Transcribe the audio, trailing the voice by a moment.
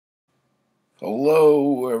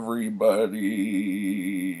Hello, everybody.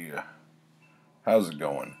 How's it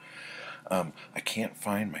going? I can't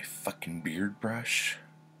find my fucking beard brush,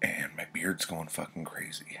 and my beard's going fucking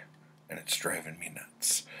crazy, and it's driving me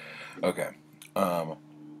nuts. Okay. I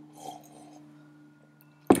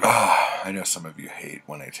know some of you hate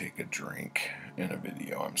when I take a drink in a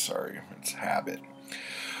video. I'm sorry. It's a habit.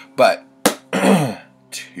 But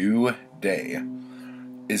today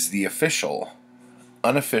is the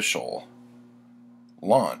unofficial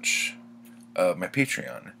launch of my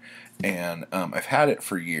Patreon. And I've had it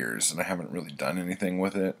for years, and I haven't really done anything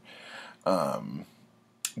with it.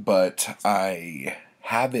 But I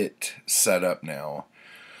have it set up now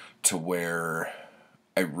to where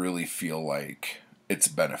I really feel like it's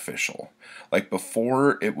beneficial. Like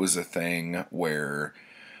before, it was a thing where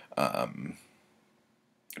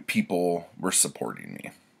people were supporting me.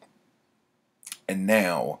 And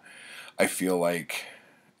now I feel like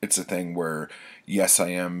it's a thing where, yes, I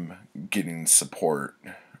am getting support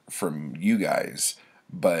from you guys,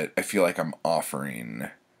 but I feel like I'm offering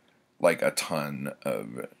like a ton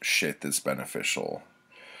of shit that's beneficial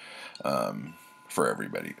for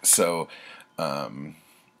everybody. So I'm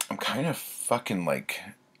kind of fucking like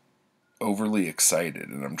overly excited,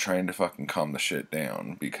 and I'm trying to fucking calm the shit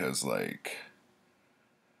down because like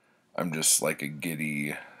I'm just like a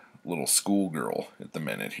giddy little schoolgirl at the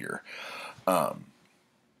minute here.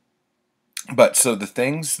 But so the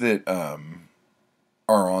things that are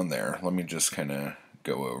on there, let me just kind of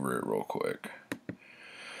go over it real quick.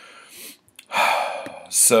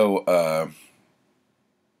 So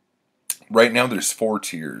right now there's 4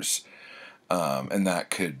 tiers, and that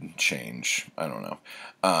could change. I don't know.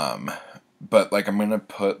 But like I'm gonna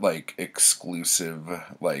put like exclusive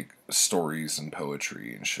like stories and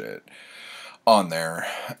poetry and shit on there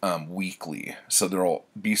weekly. So there'll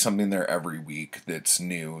be something there every week that's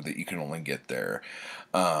new that you can only get there.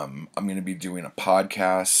 I'm going to be doing a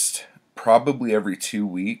podcast probably every 2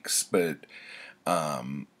 weeks, but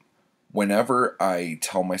whenever I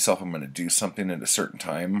tell myself I'm going to do something at a certain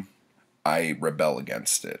time, I rebel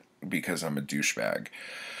against it because I'm a douchebag.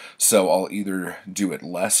 So I'll either do it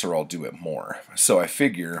less or I'll do it more. So I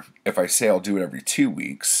figure if I say I'll do it every 2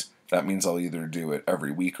 weeks, that means I'll either do it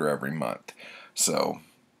every week or every month. So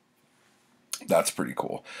that's pretty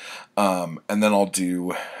cool. And then I'll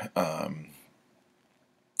do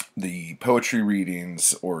the poetry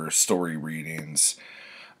readings or story readings.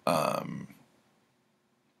 I'm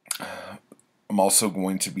also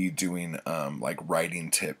going to be doing like writing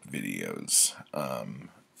tip videos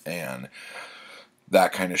and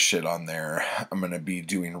that kind of shit on there. I'm going to be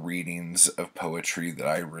doing readings of poetry that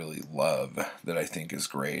I really love, that I think is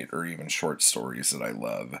great, or even short stories that I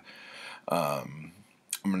love. I'm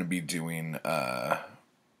going to be doing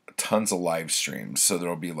tons of live streams. So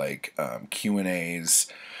there'll be like Q&As.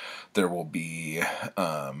 There will be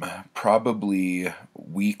probably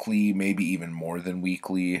weekly, maybe even more than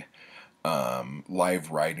weekly, live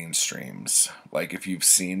writing streams. Like if you've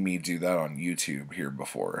seen me do that on YouTube here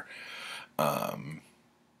before, I'm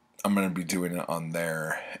going to be doing it on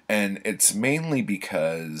there. And it's mainly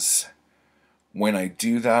because when I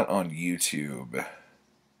do that on YouTube,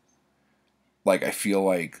 like I feel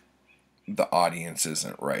like the audience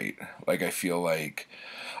isn't right. Like I feel like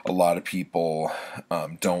a lot of people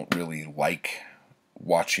don't really like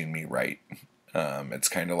watching me write. It's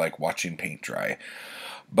kind of like watching paint dry.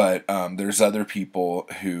 But there's other people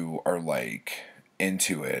who are like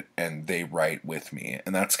into it and they write with me,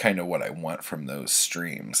 and that's kind of what I want from those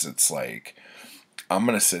streams. It's like I'm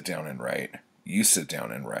gonna sit down and write, you sit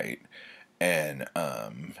down and write, and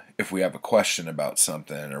if we have a question about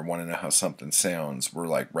something or want to know how something sounds, we're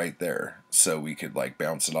like right there, so we could like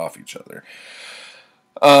bounce it off each other.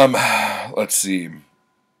 Let's see.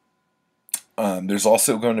 There's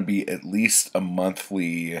also going to be at least a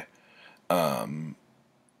monthly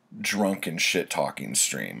drunken shit talking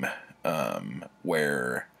stream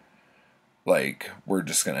where like we're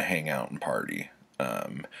just gonna hang out and party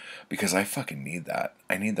because I fucking need that.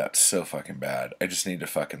 I need that so fucking bad. I just need to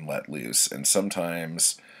fucking let loose. And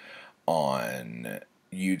sometimes on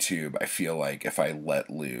YouTube I feel like if I let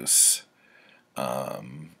loose,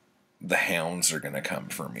 the hounds are gonna come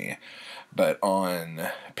for me. But on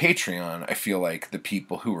Patreon, I feel like the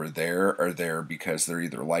people who are there because they're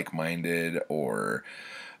either like-minded or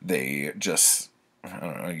they just, I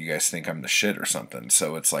don't know, you guys think I'm the shit or something.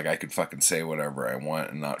 So it's like I could fucking say whatever I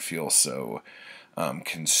want and not feel so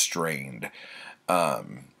constrained.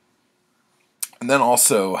 And then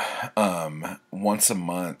also, once a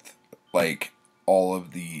month, like all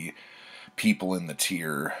of the people in the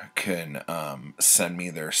tier can send me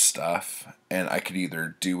their stuff, and I could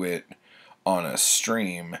either do it on a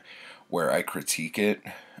stream where I critique it,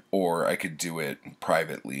 or I could do it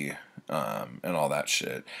privately, and all that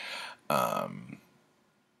shit.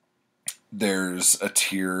 There's a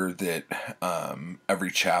tier that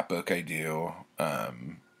every chapbook I do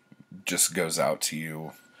just goes out to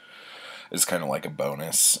you. It's kind of like a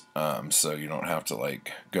bonus, so you don't have to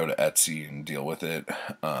like go to Etsy and deal with it.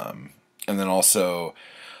 And then also,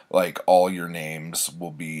 like, all your names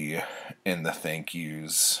will be in the thank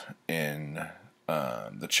yous in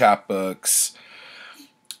the chapbooks.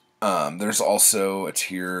 There's also a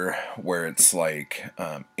tier where it's like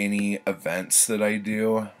any events that I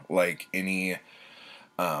do, like any,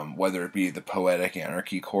 whether it be the Poetic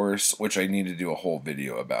Anarchy course, which I need to do a whole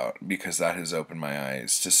video about because that has opened my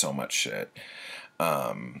eyes to so much shit,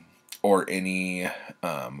 or any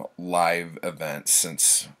live events,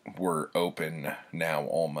 since we're open now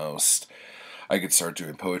almost. I could start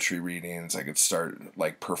doing poetry readings. I could start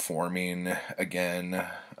like performing again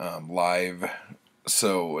live.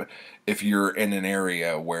 So if you're in an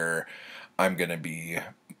area where I'm going to be,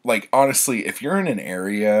 like, honestly, if you're in an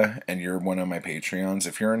area and you're one of my Patreons,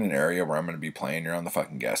 if you're in an area where I'm going to be playing, you're on the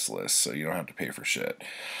fucking guest list, so you don't have to pay for shit.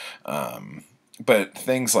 But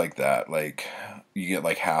things like that, like, you get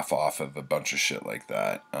like half off of a bunch of shit like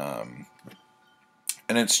that. And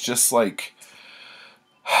it's just like,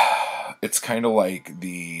 it's kind of like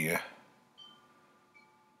the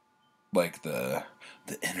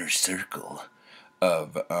inner circle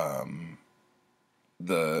of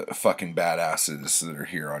the fucking badasses that are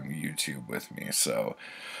here on YouTube with me. So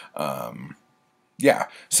yeah,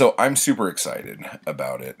 so I'm super excited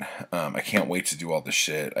about it. I can't wait to do all this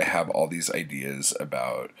shit. I have all these ideas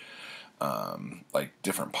about like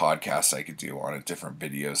different podcasts I could do on it, different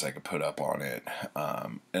videos I could put up on it,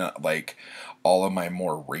 and like all of my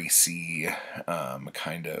more racy,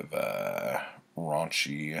 kind of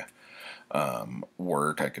raunchy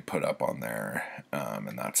work I could put up on there,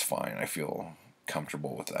 and that's fine. I feel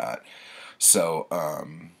comfortable with that. So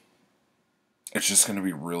it's just going to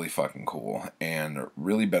be really fucking cool and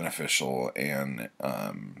really beneficial, and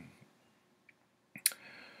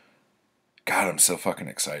God, I'm so fucking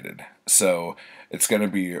excited. So it's going to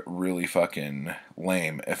be really fucking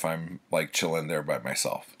lame if I'm like chilling there by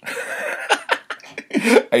myself.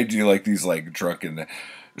 I do like these like drunken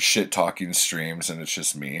shit talking streams, and it's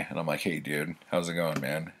just me, and I'm like, hey dude, how's it going,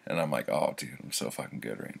 man? And I'm like, oh dude, I'm so fucking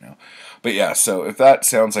good right now. But yeah, so if that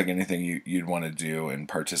sounds like anything you'd want to do and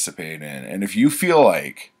participate in, and if you feel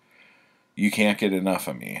like you can't get enough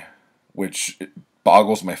of me, which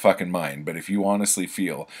boggles my fucking mind, but if you honestly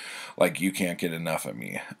feel like you can't get enough of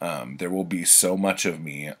me, there will be so much of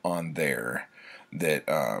me on there that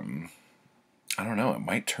I don't know, it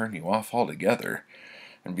might turn you off altogether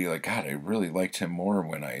and be like, God, I really liked him more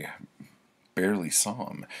when I barely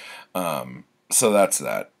saw him. So that's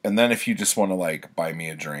that. And then if you just want to like buy me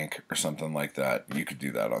a drink or something like that, you could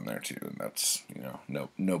do that on there too. And that's, you know,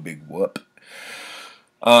 no big whoop.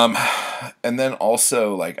 And then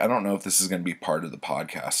also, like, I don't know if this is going to be part of the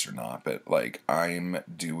podcast or not, but like I'm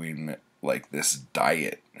doing like this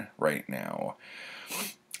diet right now,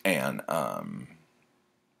 and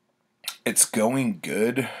it's going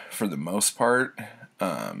good for the most part.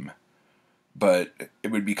 But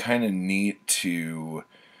it would be kind of neat to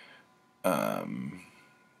kind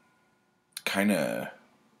of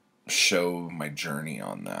show my journey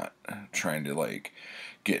on that, trying to like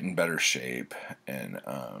get in better shape and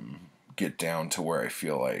get down to where I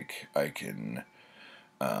feel like I can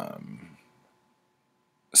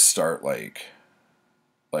start like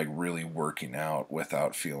really working out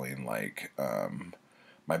without feeling like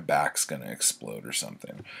my back's gonna explode or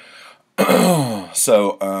something.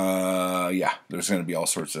 So, yeah, there's going to be all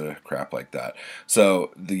sorts of crap like that.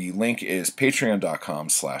 So the link is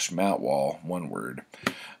patreon.com/mattwall, one word.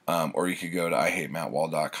 Or you could go to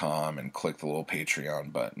ihatemattwall.com and click the little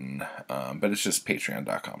Patreon button. But it's just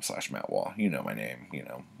patreon.com/mattwall. You know my name. You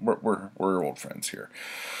know, we're old friends here.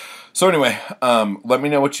 So anyway, let me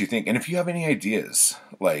know what you think. And if you have any ideas,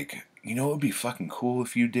 like, you know, it would be fucking cool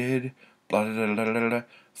if you did, blah, blah, blah, blah, blah, blah,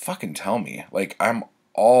 fucking tell me. Like, I'm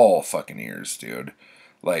all fucking ears, dude.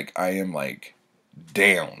 Like, I am, like,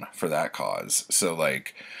 down for that cause. So,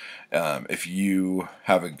 like, if you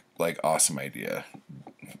have a, like, awesome idea,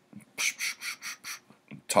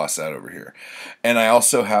 toss that over here. And I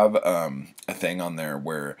also have a thing on there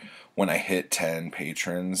where when I hit 10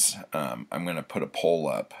 patrons, I'm going to put a poll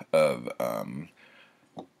up of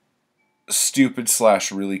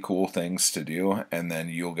stupid/really cool things to do, and then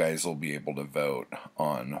you guys will be able to vote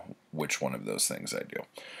on which one of those things I do.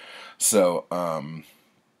 So,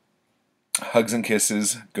 hugs and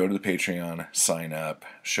kisses. Go to the Patreon, sign up,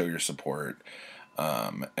 show your support,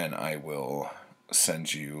 and I will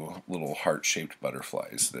send you little heart-shaped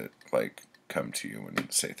butterflies that like come to you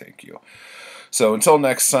and say thank you. So until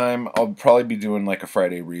next time, I'll probably be doing like a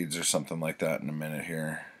Friday reads or something like that in a minute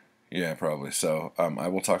here. Yeah, probably. So I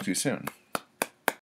will talk to you soon.